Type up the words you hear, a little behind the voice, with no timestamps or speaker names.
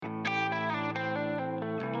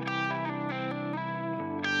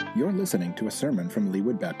You're listening to a sermon from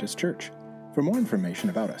Leawood Baptist Church. For more information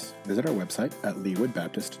about us, visit our website at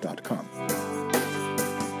leawoodbaptist.com.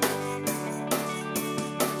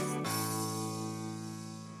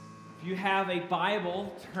 If you have a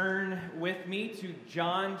Bible, turn with me to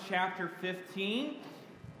John chapter 15.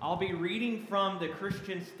 I'll be reading from the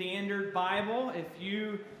Christian Standard Bible. If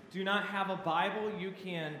you do not have a Bible, you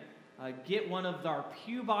can get one of our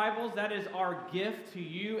pew Bibles. That is our gift to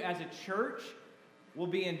you as a church. We'll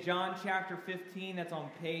be in John chapter 15. That's on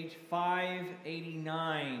page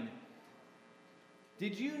 589.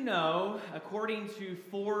 Did you know, according to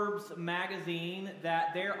Forbes magazine,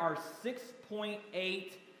 that there are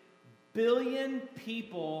 6.8 billion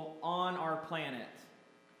people on our planet?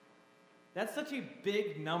 That's such a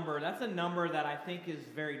big number. That's a number that I think is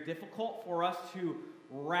very difficult for us to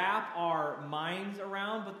wrap our minds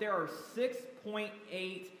around, but there are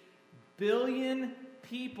 6.8 billion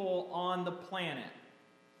people on the planet.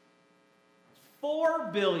 4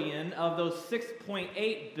 billion of those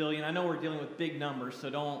 6.8 billion, I know we're dealing with big numbers, so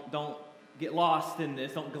don't get lost in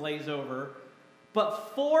this, don't glaze over,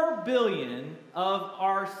 but 4 billion of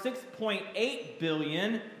our 6.8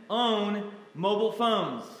 billion own mobile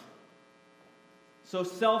phones. So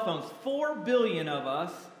cell phones, 4 billion of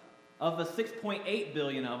us, of the 6.8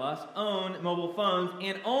 billion of us, own mobile phones,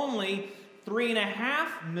 and only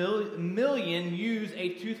 3.5 million use a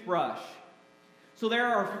toothbrush. So there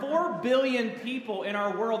are 4 billion people in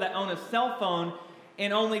our world that own a cell phone,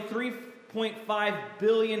 and only 3.5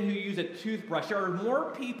 billion who use a toothbrush. There are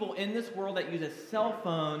more people in this world that use a cell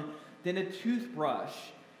phone than a toothbrush.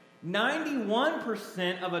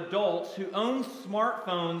 91% of adults who own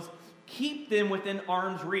smartphones keep them within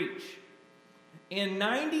arm's reach. And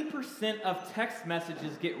 90% of text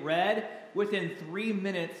messages get read within 3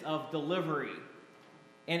 minutes of delivery.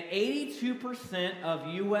 And 82% of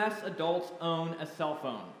U.S. adults own a cell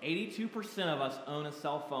phone. 82% of us own a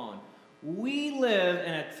cell phone. We live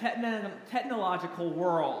in a technological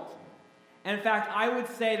world. And in fact, I would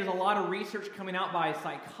say there's a lot of research coming out by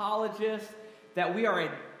psychologists that we are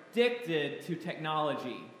addicted to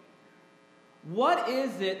technology. What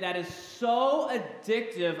is it that is so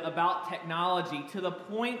addictive about technology to the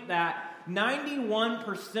point that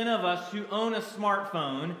 91% of us who own a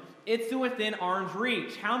smartphone, it's within arm's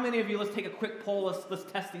reach? How many of you, let's take a quick poll, let's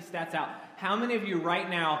test these stats out. How many of you right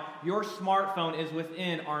now, your smartphone is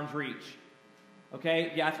within arm's reach?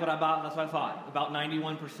 Okay, yeah, that's what I thought. About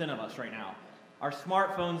 91% of us right now. Our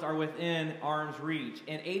smartphones are within arm's reach.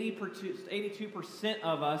 And 82%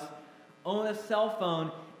 of us own a cell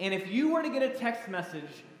phone. And if you were to get a text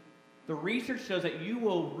message, the research shows that you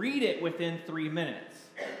will read it within 3 minutes.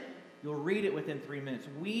 You'll read it within 3 minutes.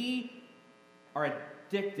 We are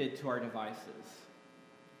addicted to our devices.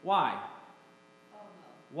 Why?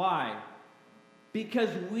 Why? Because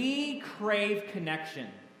we crave connection.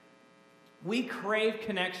 We crave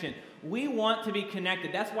connection. We want to be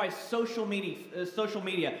connected. That's why social media,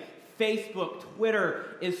 Facebook,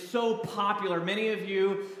 Twitter is so popular. Many of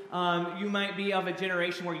you, you might be of a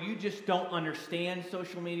generation where you just don't understand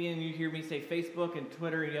social media, and you hear me say Facebook and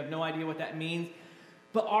Twitter, and you have no idea what that means.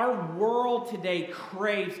 But our world today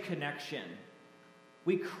craves connection.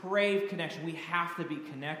 We crave connection. We have to be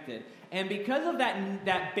connected. And because of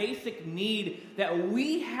that basic need that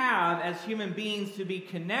we have as human beings to be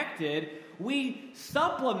connected, we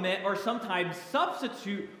supplement or sometimes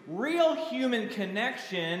substitute real human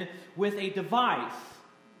connection with a device.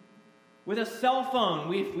 With a cell phone,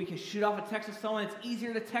 we can shoot off a text to someone. It's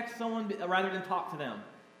easier to text someone rather than talk to them.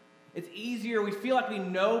 It's easier. We feel like we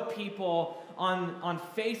know people on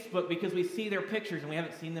Facebook because we see their pictures and we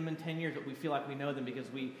haven't seen them in 10 years, but we feel like we know them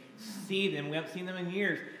because we see them. We haven't seen them in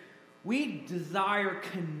years. We desire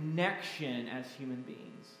connection as human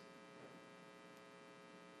beings.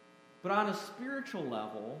 But on a spiritual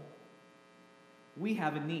level, we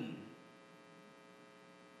have a need.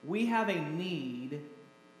 We have a need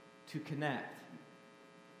to connect.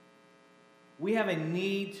 We have a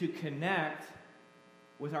need to connect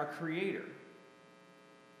with our Creator.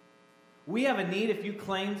 We have a need, if you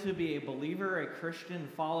claim to be a believer, a Christian,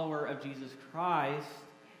 follower of Jesus Christ,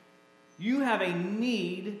 you have a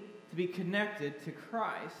need to be connected to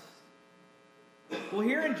Christ. Well,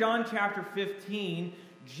 here in John chapter 15,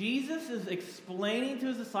 Jesus is explaining to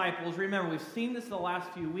his disciples, remember, we've seen this the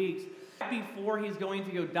last few weeks, before he's going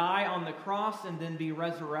to go die on the cross and then be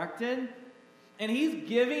resurrected. And he's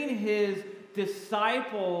giving his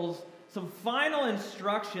disciples some final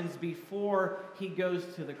instructions before he goes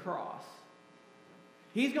to the cross.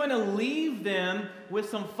 He's going to leave them with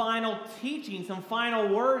some final teaching, some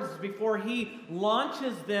final words before he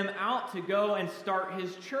launches them out to go and start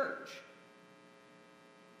his church.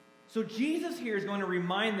 So Jesus here is going to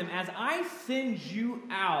remind them, as I send you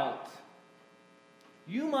out,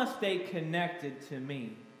 you must stay connected to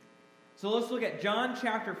me. So let's look at John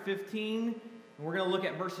chapter 15, and we're going to look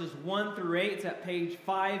at verses 1 through 8. It's at page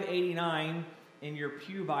 589 in your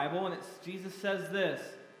Pew Bible, and Jesus says this: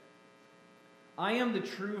 I am the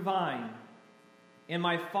true vine, and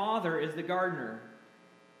my Father is the gardener.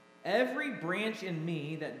 Every branch in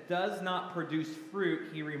me that does not produce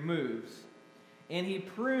fruit, he removes. And he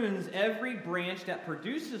prunes every branch that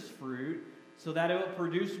produces fruit so that it will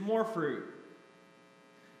produce more fruit.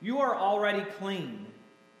 You are already clean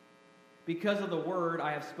because of the word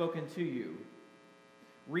I have spoken to you.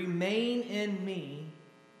 Remain in me,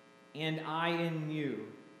 and I in you.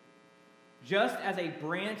 Just as a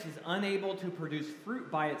branch is unable to produce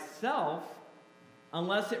fruit by itself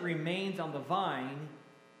unless it remains on the vine,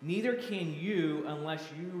 neither can you unless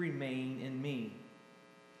you remain in me.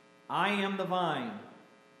 I am the vine,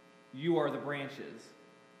 you are the branches.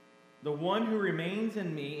 The one who remains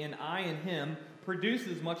in me and I in him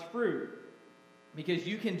produces much fruit, because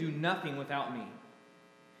you can do nothing without me.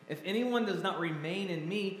 If anyone does not remain in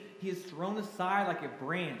me, he is thrown aside like a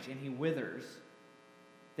branch and he withers.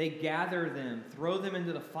 They gather them, throw them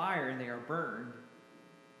into the fire, and they are burned.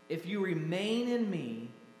 If you remain in me,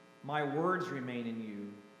 my words remain in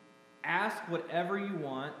you. Ask whatever you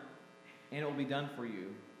want, and it will be done for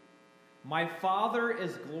you. My Father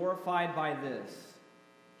is glorified by this,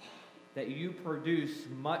 that you produce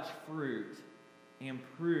much fruit and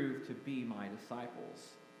prove to be my disciples.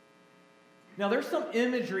 Now, there's some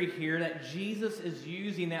imagery here that Jesus is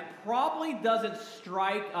using that probably doesn't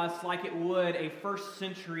strike us like it would a first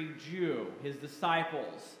century Jew, his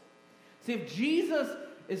disciples. See, if Jesus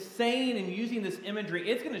is saying and using this imagery,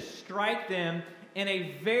 it's going to strike them in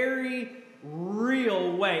a very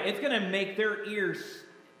real way. It's going to make their ears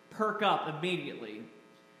perk up immediately.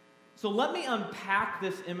 So let me unpack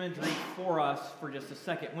this imagery for us for just a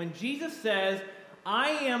second. When Jesus says, I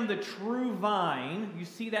am the true vine, you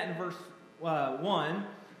see that in verse 1.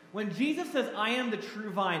 When Jesus says, I am the true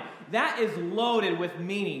vine, that is loaded with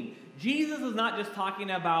meaning. Jesus is not just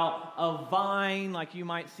talking about a vine like you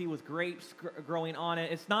might see with grapes growing on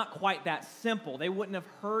it. It's not quite that simple. They wouldn't have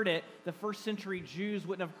heard it. The first century Jews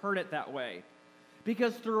wouldn't have heard it that way.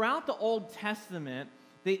 Because throughout the Old Testament,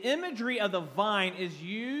 the imagery of the vine is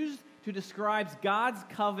used to describe God's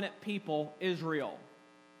covenant people, Israel.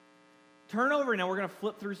 Turn over now. We're going to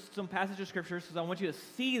flip through some passages of scriptures because I want you to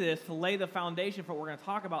see this to lay the foundation for what we're going to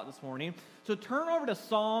talk about this morning. So turn over to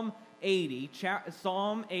Psalm 80,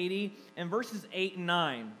 and verses 8 and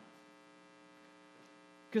 9.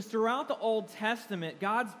 Because throughout the Old Testament,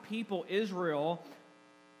 God's people, Israel,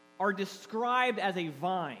 are described as a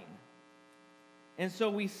vine. And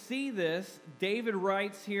so we see this. David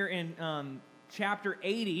writes here in chapter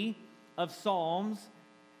 80 of Psalms,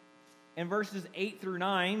 in verses 8 through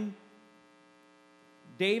 9,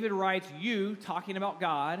 David writes, you, talking about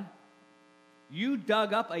God, you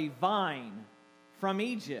dug up a vine from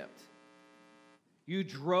Egypt. You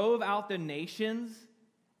drove out the nations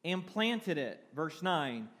and planted it. Verse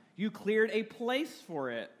 9, you cleared a place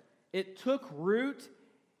for it. It took root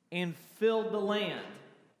and filled the land.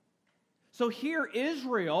 So here,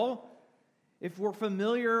 Israel, if we're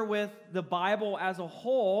familiar with the Bible as a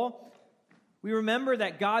whole, we remember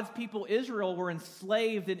that God's people, Israel, were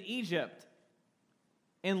enslaved in Egypt.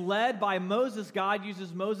 And led by Moses, God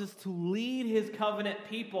uses Moses to lead his covenant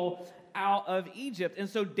people out of Egypt. And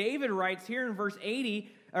so David writes here in verse 8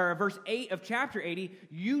 of chapter 80,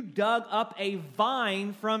 you dug up a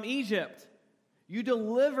vine from Egypt. You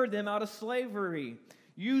delivered them out of slavery.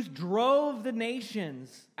 You drove the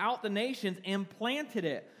nations and planted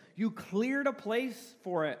it. You cleared a place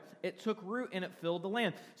for it. It took root and it filled the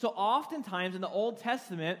land. So oftentimes in the Old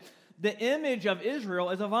Testament, the image of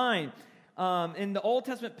Israel is a vine. In the Old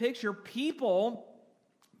Testament picture, people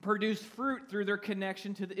produce fruit through their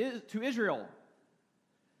connection to Israel.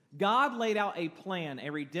 God laid out a plan, a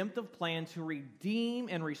redemptive plan to redeem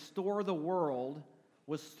and restore the world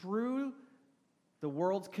was through the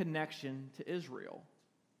world's connection to Israel.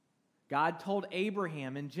 God told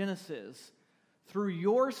Abraham in Genesis, through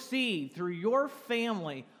your seed, through your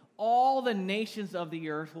family, all the nations of the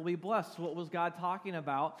earth will be blessed. What was God talking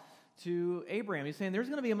about to Abraham? He's saying there's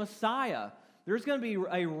going to be a Messiah. There's going to be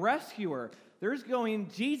a rescuer.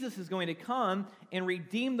 Jesus is going to come and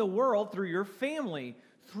redeem the world through your family.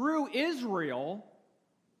 Through Israel,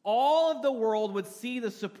 all of the world would see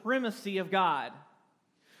the supremacy of God.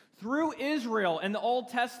 Through Israel in the Old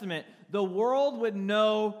Testament, the world would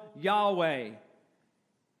know Yahweh.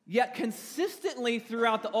 Yet consistently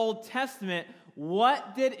throughout the Old Testament,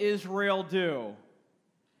 what did Israel do?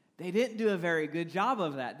 They didn't do a very good job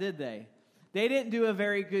of that, did they? They didn't do a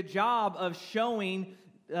very good job of showing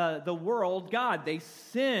the world God. They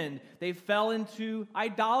sinned. They fell into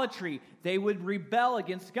idolatry. They would rebel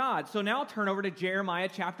against God. So now turn over to Jeremiah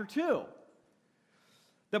chapter 2.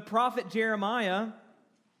 The prophet Jeremiah,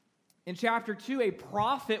 in chapter 2, a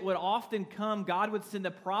prophet would often come. God would send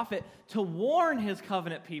a prophet to warn his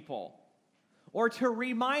covenant people or to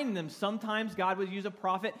remind them. Sometimes God would use a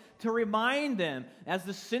prophet to remind them as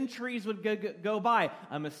the centuries would go by.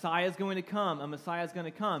 A Messiah is going to come. A Messiah is going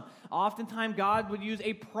to come. Oftentimes, God would use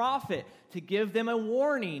a prophet to give them a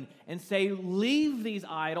warning and say, leave these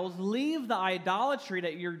idols, leave the idolatry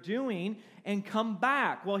that you're doing, and come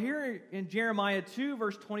back. Well, here in Jeremiah 2,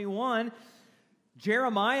 verse 21,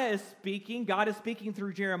 Jeremiah is speaking, God is speaking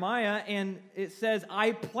through Jeremiah, and it says,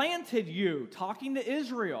 I planted you, talking to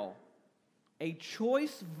Israel, a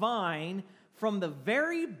choice vine from the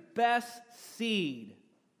very best seed.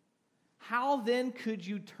 How then could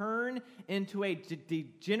you turn into a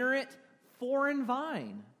degenerate foreign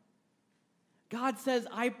vine? God says,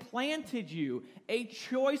 I planted you, a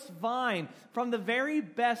choice vine from the very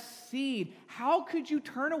best seed. How could you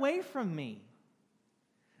turn away from me?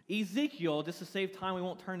 Ezekiel, just to save time, we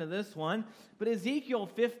won't turn to this one, but Ezekiel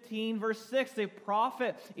 15, verse 6, the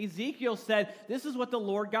prophet Ezekiel said, this is what the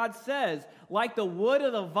Lord God says, like the wood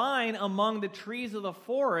of the vine among the trees of the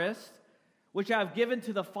forest, which I have given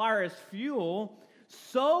to the fire as fuel,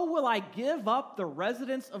 so will I give up the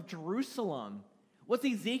residents of Jerusalem. What's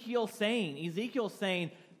Ezekiel saying? Ezekiel's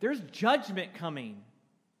saying, there's judgment coming.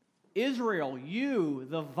 Israel, you,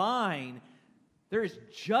 the vine, there is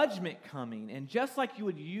judgment coming. And just like you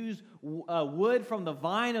would use wood from the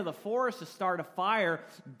vine of the forest to start a fire,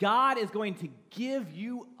 God is going to give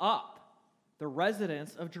you up, the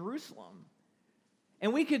residents of Jerusalem.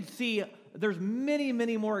 And we could see there's many,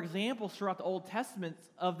 many more examples throughout the Old Testament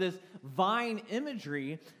of this vine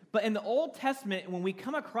imagery. But in the Old Testament, when we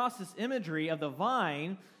come across this imagery of the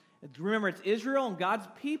vine, remember it's Israel and God's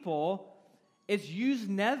people, it's used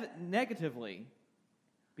negatively.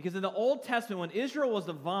 Because in the Old Testament, when Israel was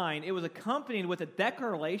the vine, it was accompanied with a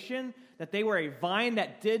declaration that they were a vine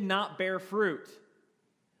that did not bear fruit.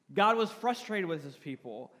 God was frustrated with his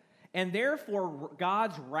people, and therefore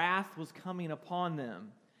God's wrath was coming upon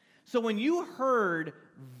them. So when you heard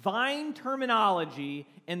vine terminology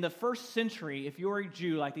in the first century, if you were a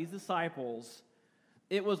Jew like these disciples,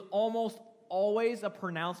 it was almost always a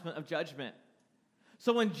pronouncement of judgment.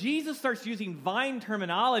 So when Jesus starts using vine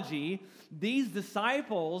terminology, these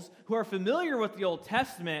disciples who are familiar with the Old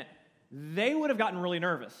Testament, they would have gotten really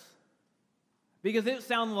nervous because it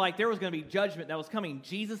sounded like there was going to be judgment that was coming.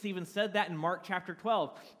 Jesus even said that in Mark chapter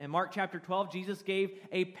 12. In Mark chapter 12, Jesus gave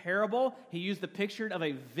a parable. He used the picture of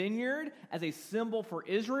a vineyard as a symbol for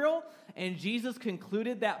Israel, and Jesus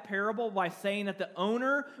concluded that parable by saying that the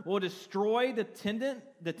owner will destroy the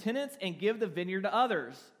tenants and give the vineyard to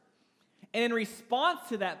others. And in response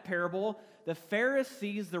to that parable, the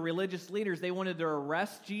Pharisees, the religious leaders, they wanted to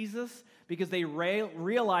arrest Jesus because they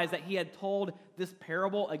realized that he had told this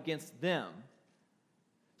parable against them.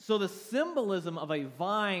 So the symbolism of a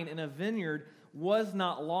vine and a vineyard was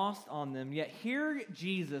not lost on them. Yet here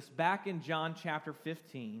Jesus, back in John chapter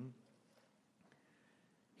 15,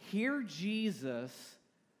 here Jesus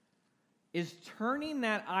is turning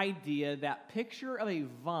that idea, that picture of a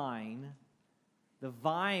vine, the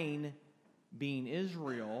vine being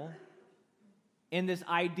Israel, and this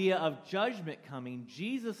idea of judgment coming,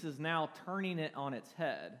 Jesus is now turning it on its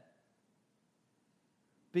head.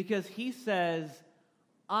 Because he says,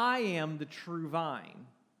 I am the true vine.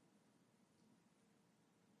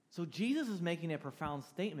 So Jesus is making a profound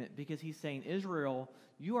statement because he's saying, Israel,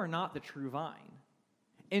 you are not the true vine.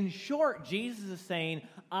 In short, Jesus is saying,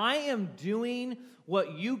 I am doing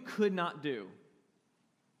what you could not do.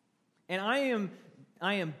 And I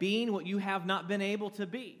am being what you have not been able to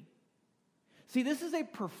be. See, this is a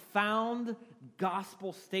profound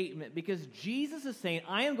gospel statement because Jesus is saying,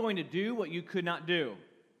 I am going to do what you could not do.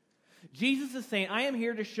 Jesus is saying, I am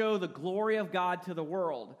here to show the glory of God to the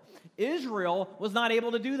world. Israel was not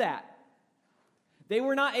able to do that. They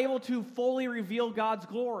were not able to fully reveal God's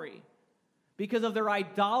glory because of their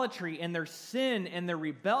idolatry and their sin and their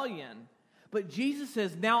rebellion. But Jesus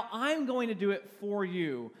says, now I'm going to do it for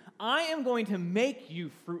you. I am going to make you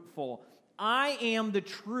fruitful. I am the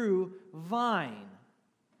true vine.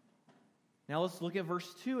 Now let's look at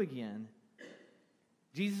verse 2 again.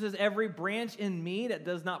 Jesus says, every branch in me that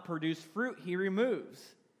does not produce fruit, he removes.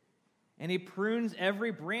 And he prunes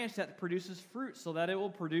every branch that produces fruit so that it will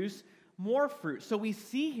produce more fruit. So we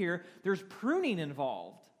see here there's pruning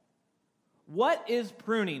involved. What is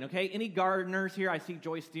pruning? Okay, any gardeners here? I see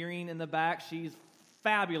Joyce Deering in the back. She's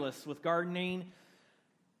fabulous with gardening.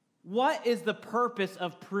 What is the purpose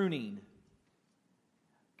of pruning?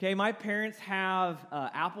 Okay, my parents have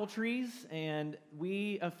apple trees, and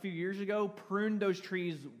we, a few years ago, pruned those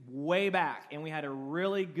trees way back, and we had a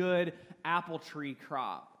really good apple tree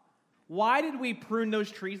crop. Why did we prune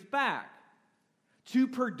those trees back? To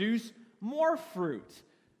produce more fruit.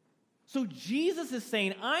 So Jesus is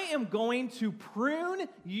saying, I am going to prune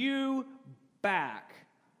you back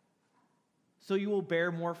so you will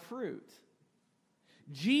bear more fruit.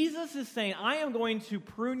 Jesus is saying, I am going to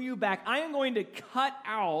prune you back. I am going to cut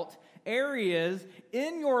out areas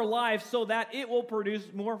in your life so that it will produce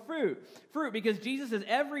more fruit. Because Jesus says,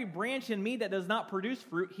 every branch in me that does not produce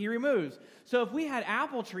fruit, he removes. So if we had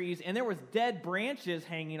apple trees and there was dead branches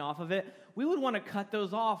hanging off of it, we would want to cut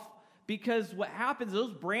those off, because what happens,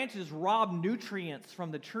 those branches rob nutrients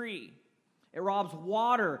from the tree. It robs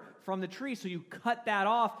water from the tree. So you cut that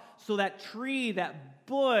off so that tree, that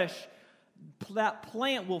bush, that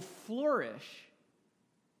plant will flourish.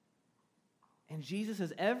 And Jesus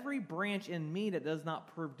says, every branch in me that does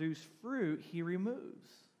not produce fruit, he removes.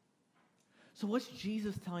 So what's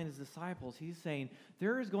Jesus telling his disciples? He's saying,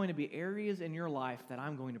 there is going to be areas in your life that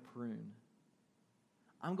I'm going to prune.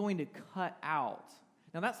 I'm going to cut out.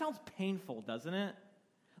 Now that sounds painful, doesn't it?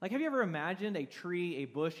 Like, have you ever imagined a tree, a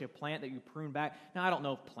bush, a plant that you prune back? Now, I don't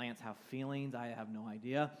know if plants have feelings. I have no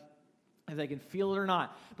idea if they can feel it or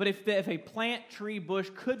not. But if a plant, tree, bush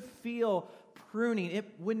could feel pruning, it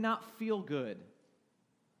would not feel good.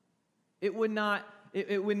 It would not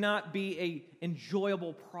be an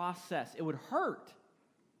enjoyable process. It would hurt.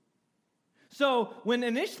 So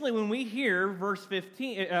when we hear verse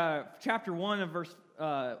 15, chapter 1 of verse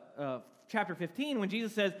chapter 15, when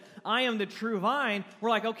Jesus says, I am the true vine, we're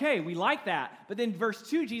like, okay, we like that. But then verse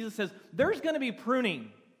 2, Jesus says, there's going to be pruning.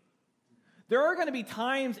 There are going to be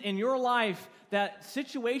times in your life that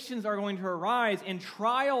situations are going to arise, and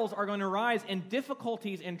trials are going to arise, and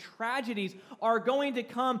difficulties and tragedies are going to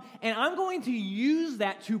come, and I'm going to use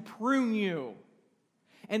that to prune you.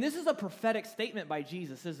 And this is a prophetic statement by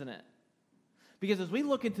Jesus, isn't it? Because as we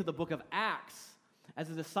look into the book of Acts, as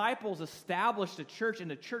the disciples establish the church and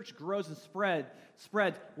the church grows and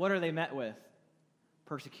spreads, what are they met with?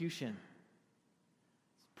 Persecution.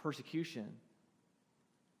 Persecution.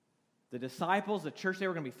 The disciples, the church, they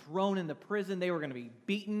were going to be thrown into prison. They were going to be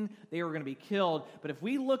beaten. They were going to be killed. But if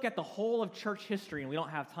we look at the whole of church history, and we don't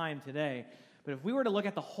have time today, but if we were to look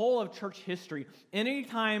at the whole of church history,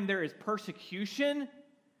 anytime there is persecution,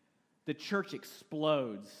 the church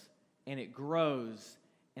explodes, and it grows,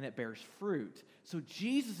 and it bears fruit. So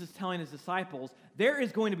Jesus is telling his disciples, there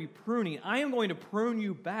is going to be pruning. I am going to prune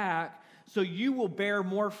you back so you will bear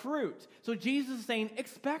more fruit. So Jesus is saying,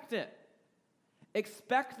 expect it.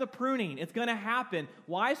 Expect the pruning. It's going to happen.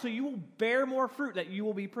 Why? So you will bear more fruit, that you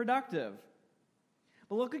will be productive.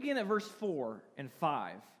 But look again at verse 4 and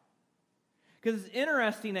 5. Because it's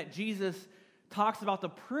interesting that Jesus talks about the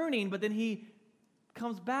pruning, but then he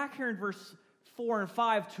comes back here in verse 4 and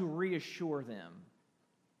 5 to reassure them.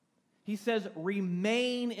 He says,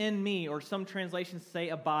 remain in me, or some translations say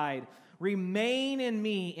abide. Remain in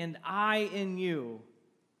me and I in you.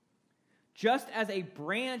 Just as a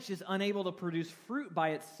branch is unable to produce fruit by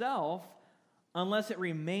itself unless it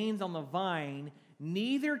remains on the vine,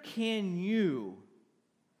 neither can you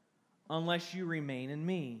unless you remain in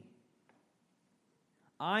me.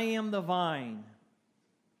 I am the vine.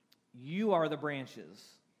 You are the branches.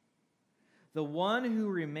 The one who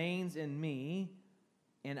remains in me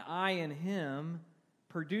and I in him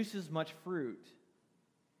produces much fruit,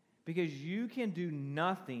 because you can do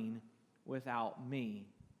nothing without me.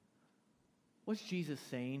 What's Jesus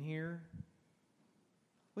saying here?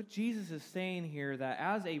 What Jesus is saying here, that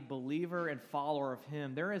as a believer and follower of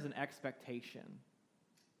him, there is an expectation.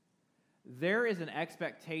 There is an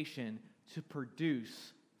expectation to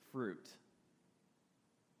produce fruit.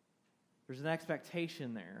 There's an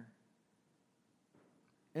expectation there.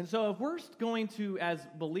 And so if we're going to, as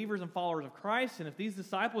believers and followers of Christ, and if these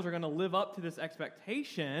disciples are going to live up to this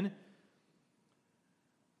expectation,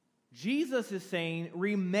 Jesus is saying,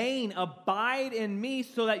 remain, abide in me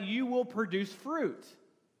so that you will produce fruit.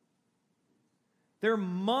 There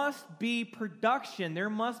must be production. There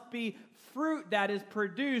must be fruit that is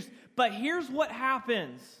produced. But here's what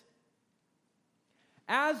happens.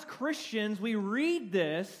 As Christians, we read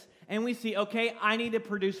this and we see, okay, I need to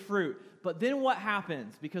produce fruit. But then what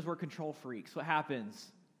happens? Because we're control freaks, what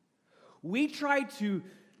happens? We try to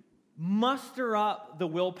muster up the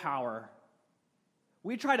willpower.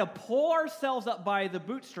 We try to pull ourselves up by the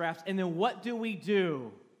bootstraps, and then what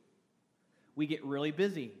do? we get really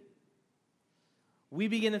busy. We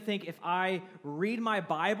begin to think, if I read my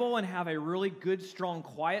Bible and have a really good, strong,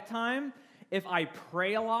 quiet time, if I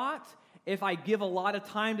pray a lot, if I give a lot of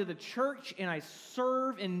time to the church and I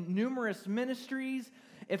serve in numerous ministries,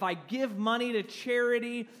 if I give money to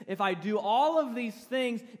charity, if I do all of these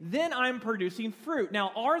things, then I'm producing fruit.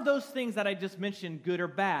 Now, are those things that I just mentioned good or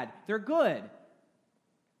bad? They're good.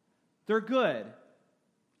 They're good.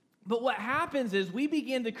 But what happens is we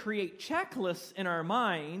begin to create checklists in our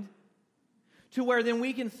mind to where then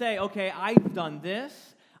we can say, okay, I've done this,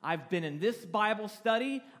 I've been in this Bible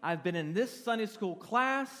study, I've been in this Sunday school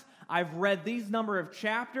class, I've read these number of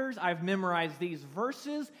chapters, I've memorized these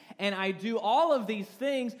verses, and I do all of these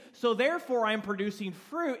things, so therefore I'm producing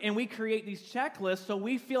fruit, and we create these checklists so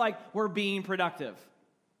we feel like we're being productive.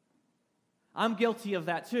 I'm guilty of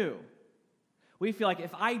that too. We feel like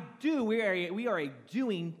if I do, we are a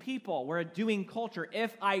doing people. We're a doing culture.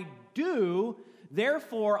 If I do,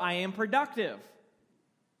 therefore I am productive.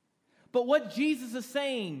 But what Jesus is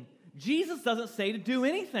saying, Jesus doesn't say to do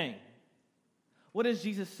anything. What does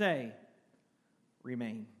Jesus say?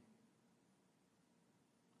 Remain.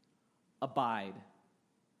 Abide.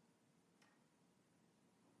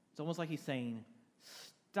 It's almost like he's saying,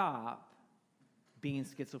 stop being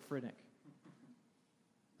schizophrenic.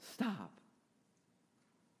 Stop.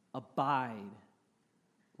 Abide.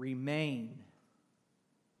 Remain.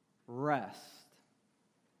 Rest.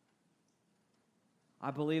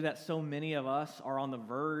 I believe that so many of us are on the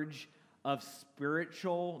verge of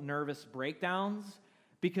spiritual nervous breakdowns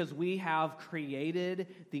because we have created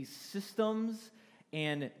these systems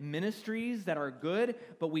and ministries that are good,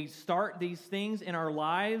 but we start these things in our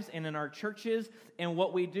lives and in our churches, and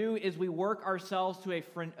what we do is we work ourselves to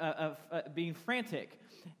being frantic,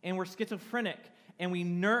 and we're schizophrenic, and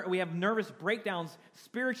we have nervous breakdowns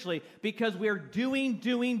spiritually because we are doing.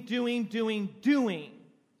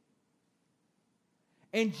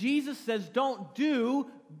 And Jesus says, don't do,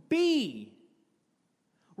 be.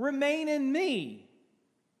 Remain in me.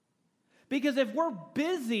 Because if we're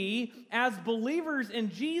busy as believers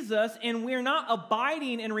in Jesus and we're not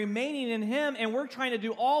abiding and remaining in Him and we're trying to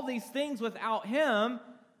do all these things without Him,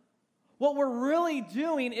 what we're really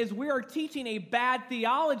doing is we are teaching a bad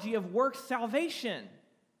theology of works salvation.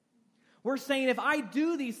 We're saying if I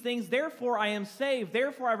do these things, therefore I am saved,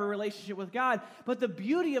 therefore I have a relationship with God. But the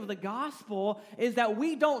beauty of the gospel is that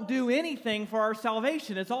we don't do anything for our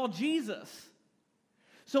salvation. It's all Jesus.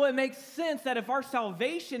 So it makes sense that if our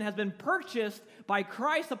salvation has been purchased by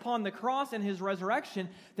Christ upon the cross and His resurrection,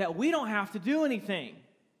 that we don't have to do anything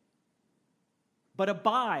but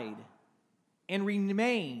abide and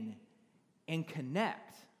remain and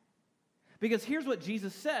connect. Because here's what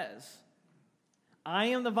Jesus says. I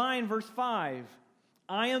am the vine, verse 5.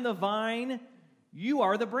 I am the vine, you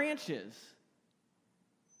are the branches.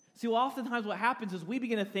 See, well, oftentimes what happens is we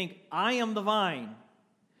begin to think, I am the vine.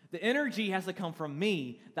 The energy has to come from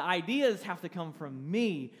me. The ideas have to come from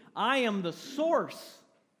me. I am the source.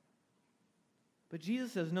 But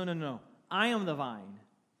Jesus says, no. I am the vine.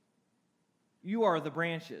 You are the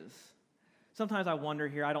branches. Sometimes I wonder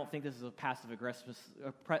here, I don't think this is a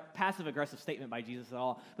passive-aggressive statement by Jesus at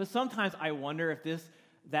all, but sometimes I wonder if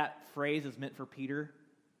that phrase is meant for Peter.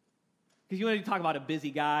 Because you want to talk about a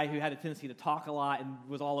busy guy who had a tendency to talk a lot and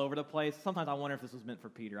was all over the place. Sometimes I wonder if this was meant for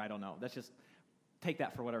Peter. I don't know. That's just, take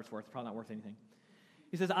that for whatever it's worth. It's probably not worth anything.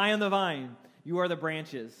 He says, I am the vine, you are the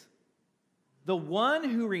branches. The one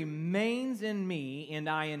who remains in me and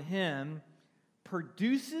I in him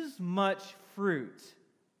produces much fruit.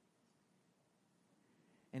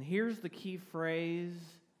 And here's the key phrase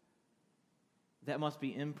that must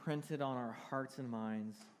be imprinted on our hearts and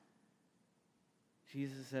minds.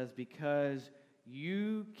 Jesus says, because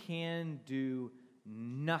you can do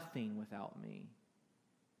nothing without me.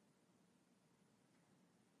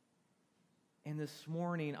 And this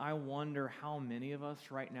morning, I wonder how many of us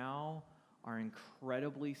right now are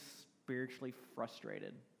incredibly spiritually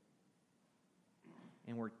frustrated.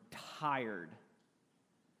 And we're tired.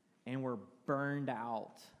 And we're burned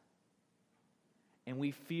out. And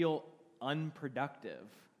we feel unproductive.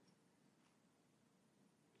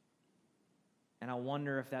 And I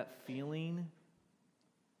wonder if that feeling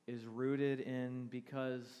is rooted in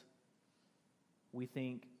because we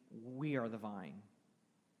think we are the vine.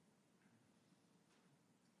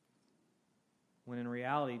 When in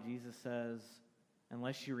reality, Jesus says,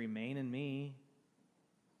 unless you remain in me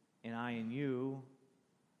and I in you,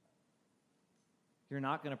 you're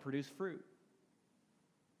not going to produce fruit.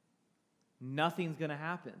 Nothing's going to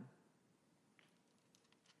happen.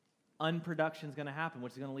 Unproduction is going to happen,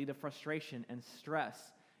 which is going to lead to frustration and stress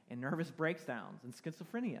and nervous breakdowns and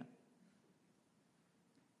schizophrenia.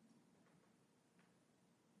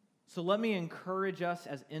 So let me encourage us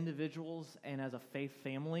as individuals and as a faith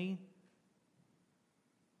family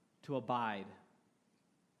to abide,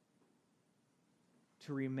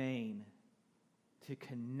 to remain, to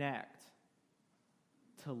connect,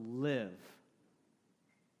 to live.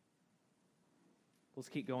 Let's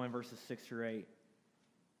keep going, verses 6 through 8.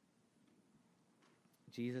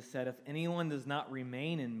 Jesus said, "If anyone does not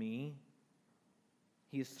remain in me,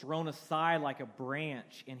 he is thrown aside like a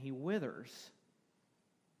branch and he withers."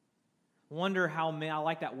 Wonder how many, I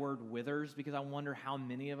like that word withers, because I wonder how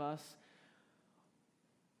many of us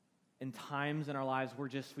in times in our lives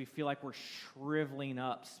we feel like we're shriveling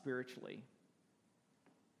up spiritually.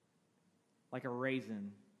 Like a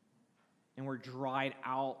raisin. And we're dried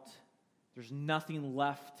out. There's nothing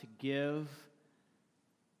left to give.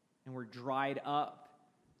 And we're dried up.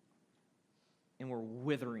 And we're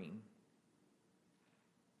withering.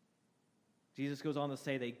 Jesus goes on to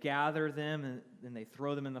say they gather them and then they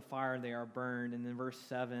throw them in the fire and they are burned. And then verse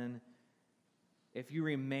 7, "If you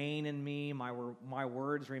remain in me, my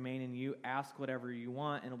words remain in you, ask whatever you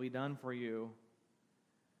want and it'll be done for you."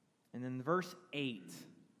 And then verse 8,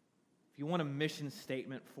 if you want a mission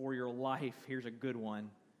statement for your life, here's a good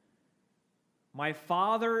one. "My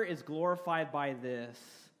Father is glorified by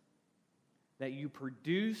this, that you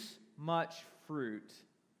produce much fruit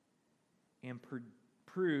and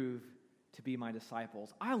prove to be my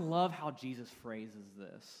disciples." I love how Jesus phrases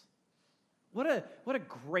this. What a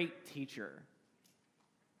great teacher.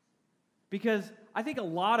 Because I think a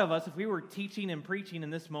lot of us, if we were teaching and preaching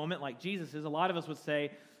in this moment like Jesus is, a lot of us would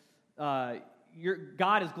say,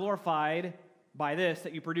 God is glorified by this,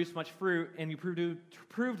 that you produce much fruit and you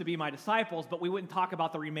prove to be my disciples, but we wouldn't talk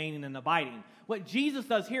about the remaining and abiding. What Jesus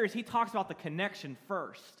does here is he talks about the connection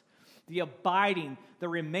first. The abiding, the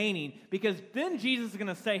remaining, because then Jesus is going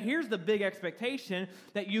to say, here's the big expectation,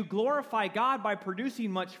 that you glorify God by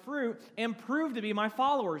producing much fruit and prove to be my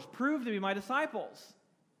followers, prove to be my disciples.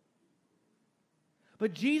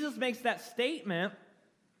 But Jesus makes that statement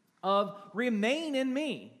of remain in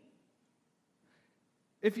me.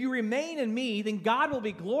 If you remain in me, then God will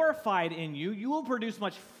be glorified in you, you will produce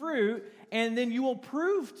much fruit, and then you will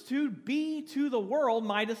prove to be to the world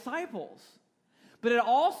my disciples. But it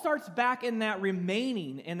all starts back in that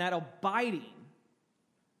remaining and that abiding.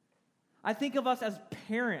 I think of us as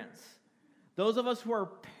parents. Those of us who are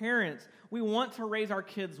parents, we want to raise our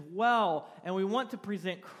kids well, and we want to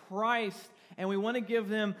present Christ, and we want to give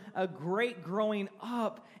them a great growing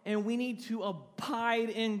up, and we need to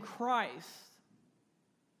abide in Christ.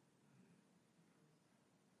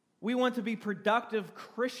 We want to be productive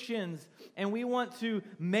Christians, and we want to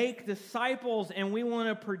make disciples, and we want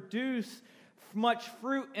to produce much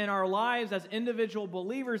fruit in our lives as individual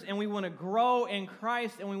believers, and we want to grow in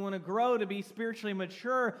Christ, and we want to grow to be spiritually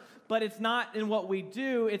mature, but it's not in what we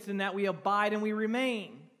do, it's in that we abide and we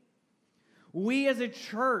remain. We as a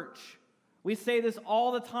church, we say this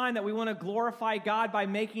all the time, that we want to glorify God by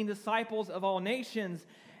making disciples of all nations,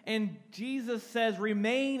 and Jesus says,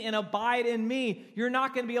 remain and abide in me. You're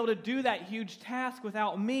not going to be able to do that huge task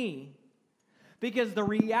without me. Because the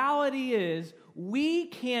reality is, we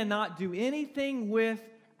cannot do anything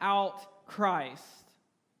without Christ.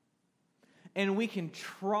 And we can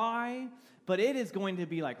try, but it is going to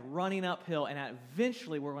be like running uphill, and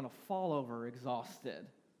eventually we're going to fall over exhausted.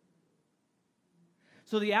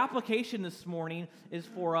 So the application this morning is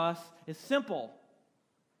for us, is simple.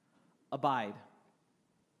 Abide.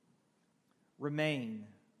 Remain.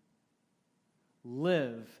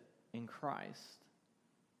 Live in Christ.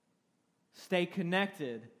 Stay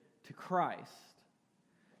connected to Christ.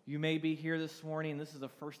 You may be here this morning, and this is the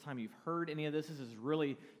first time you've heard any of this. This is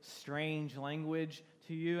really strange language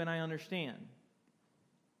to you, and I understand.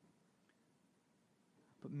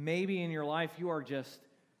 But maybe in your life you are just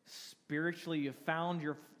spiritually, you've found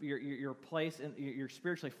your place, and you're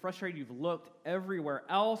spiritually frustrated. You've looked everywhere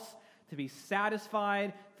else to be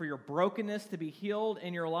satisfied, for your brokenness to be healed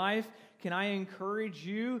in your life. Can I encourage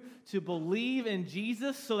you to believe in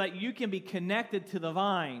Jesus so that you can be connected to the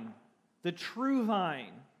vine, the true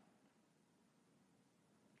vine?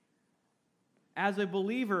 As a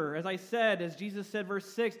believer, as I said, as Jesus said,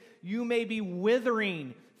 verse 6, you may be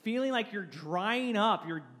withering, feeling like you're drying up,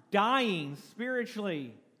 you're dying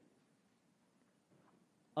spiritually.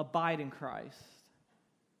 Abide in Christ.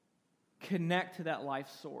 Connect to that life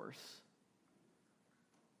source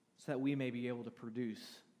so that we may be able to produce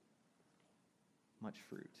much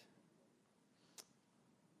fruit.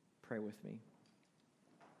 Pray with me.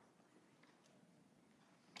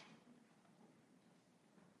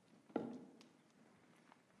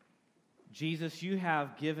 Jesus, you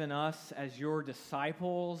have given us as your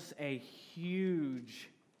disciples a huge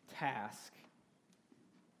task.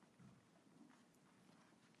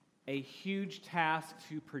 A huge task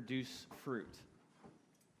to produce fruit.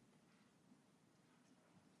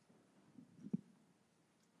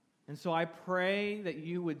 And so I pray that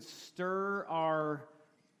you would stir our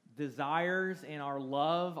desires and our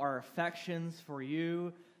love, our affections for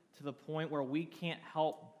you to the point where we can't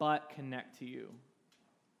help but connect to you.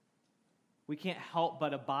 We can't help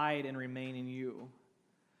but abide and remain in you.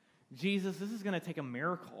 Jesus, this is going to take a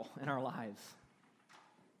miracle in our lives.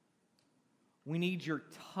 We need your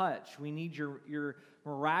touch. We need your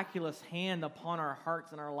miraculous hand upon our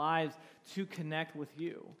hearts and our lives to connect with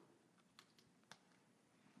you.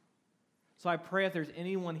 So I pray if there's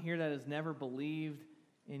anyone here that has never believed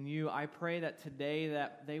in you, I pray that today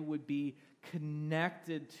that they would be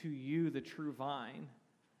connected to you, the true vine.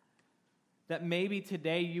 That maybe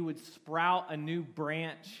today you would sprout a new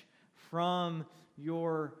branch from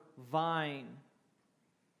your vine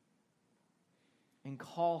and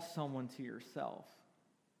call someone to yourself.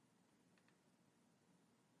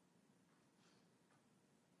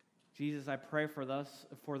 Jesus, I pray for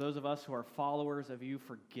those of us who are followers of you,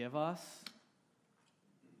 forgive us.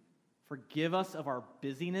 Forgive us of our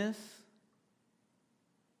busyness.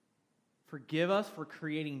 Forgive us for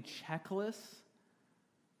creating checklists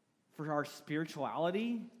for our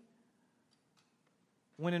spirituality,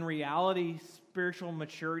 when in reality, spiritual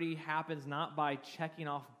maturity happens not by checking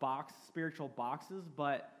off spiritual boxes,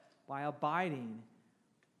 but by abiding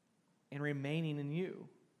and remaining in you.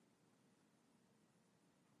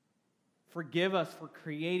 Forgive us for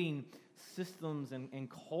creating systems and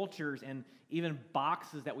cultures and even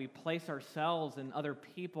boxes that we place ourselves and other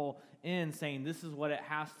people in, saying this is what it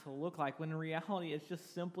has to look like, when in reality it's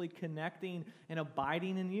just simply connecting and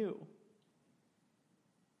abiding in you.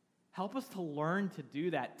 Help us to learn to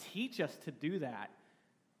do that. Teach us to do that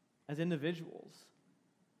as individuals.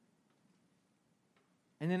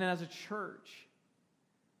 And then as a church,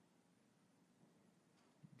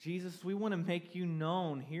 Jesus, we want to make you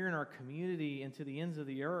known here in our community and to the ends of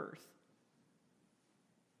the earth.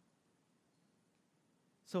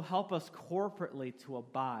 So help us corporately to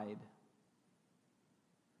abide.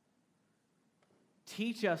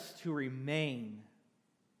 Teach us to remain.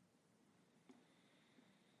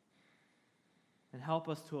 And help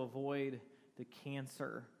us to avoid the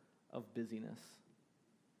cancer of busyness.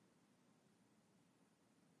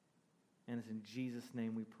 And it's in Jesus'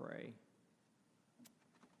 name we pray.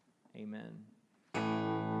 Amen.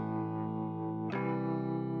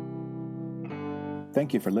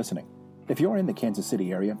 Thank you for listening. If you're in the Kansas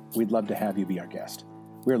City area, we'd love to have you be our guest.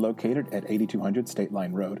 We're located at 8200 State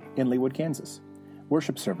Line Road in Leawood, Kansas.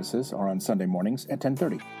 Worship services are on Sunday mornings at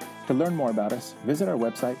 10:30. To learn more about us, visit our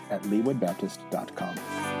website at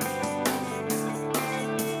leawoodbaptist.com.